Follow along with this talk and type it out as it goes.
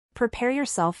Prepare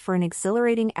yourself for an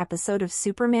exhilarating episode of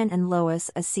Superman and Lois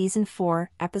as Season 4,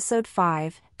 Episode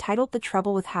 5, titled The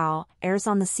Trouble with Hal, airs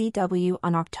on the CW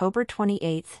on October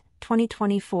 28,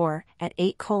 2024, at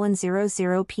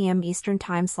 8:00 p.m. Eastern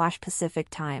Time/Pacific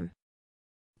Time.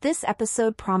 This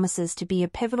episode promises to be a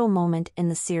pivotal moment in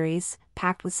the series,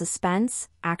 packed with suspense,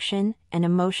 action, and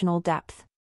emotional depth.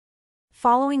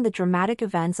 Following the dramatic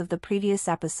events of the previous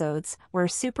episodes, where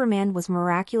Superman was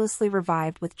miraculously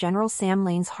revived with General Sam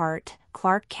Lane's heart,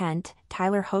 Clark Kent,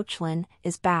 Tyler Hoechlin,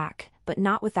 is back, but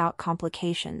not without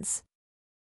complications.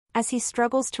 As he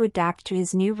struggles to adapt to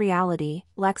his new reality,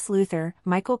 Lex Luthor,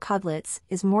 Michael Cudlitz,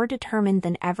 is more determined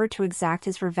than ever to exact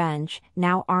his revenge,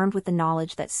 now armed with the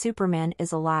knowledge that Superman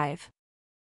is alive.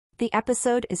 The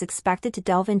episode is expected to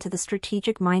delve into the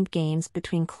strategic mind games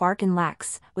between Clark and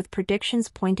Lex, with predictions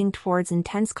pointing towards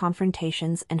intense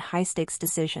confrontations and high-stakes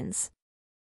decisions.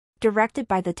 Directed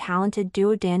by the talented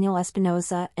duo Daniel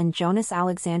Espinosa and Jonas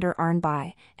Alexander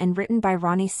Arnby, and written by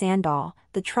Ronnie Sandahl,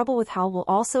 The Trouble with Hal will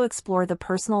also explore the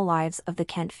personal lives of the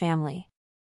Kent family.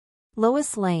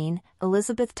 Lois Lane,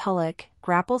 Elizabeth Tulloch,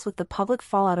 grapples with the public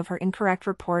fallout of her incorrect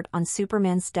report on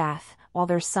Superman's death, while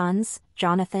their sons,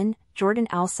 Jonathan, Jordan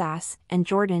Elsass, and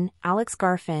Jordan, Alex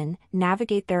Garfin,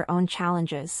 navigate their own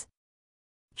challenges.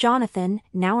 Jonathan,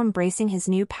 now embracing his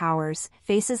new powers,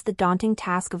 faces the daunting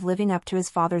task of living up to his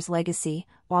father's legacy,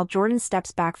 while Jordan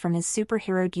steps back from his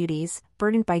superhero duties,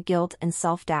 burdened by guilt and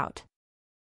self-doubt.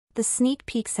 The sneak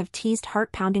peeks have teased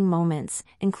heart-pounding moments,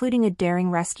 including a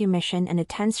daring rescue mission and a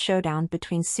tense showdown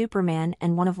between Superman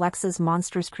and one of Lex's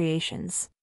monstrous creations.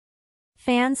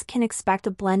 Fans can expect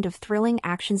a blend of thrilling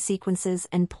action sequences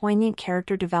and poignant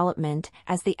character development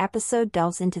as the episode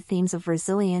delves into themes of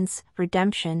resilience,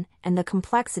 redemption, and the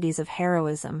complexities of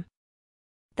heroism.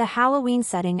 The Halloween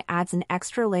setting adds an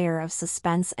extra layer of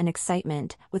suspense and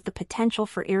excitement, with the potential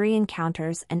for eerie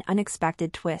encounters and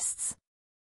unexpected twists.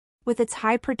 With its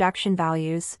high production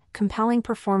values, compelling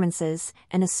performances,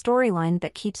 and a storyline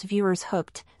that keeps viewers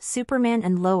hooked, Superman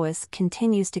and Lois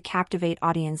continues to captivate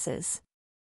audiences.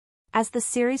 As the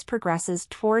series progresses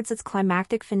towards its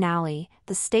climactic finale,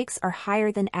 the stakes are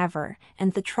higher than ever,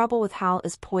 and The Trouble with Hal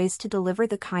is poised to deliver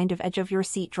the kind of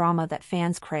edge-of-your-seat drama that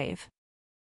fans crave.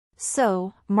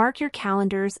 So, mark your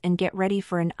calendars and get ready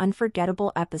for an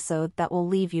unforgettable episode that will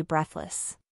leave you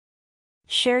breathless.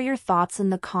 Share your thoughts in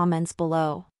the comments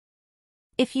below.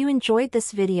 If you enjoyed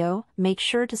this video, make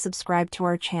sure to subscribe to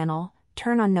our channel,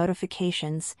 turn on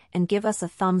notifications, and give us a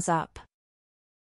thumbs up.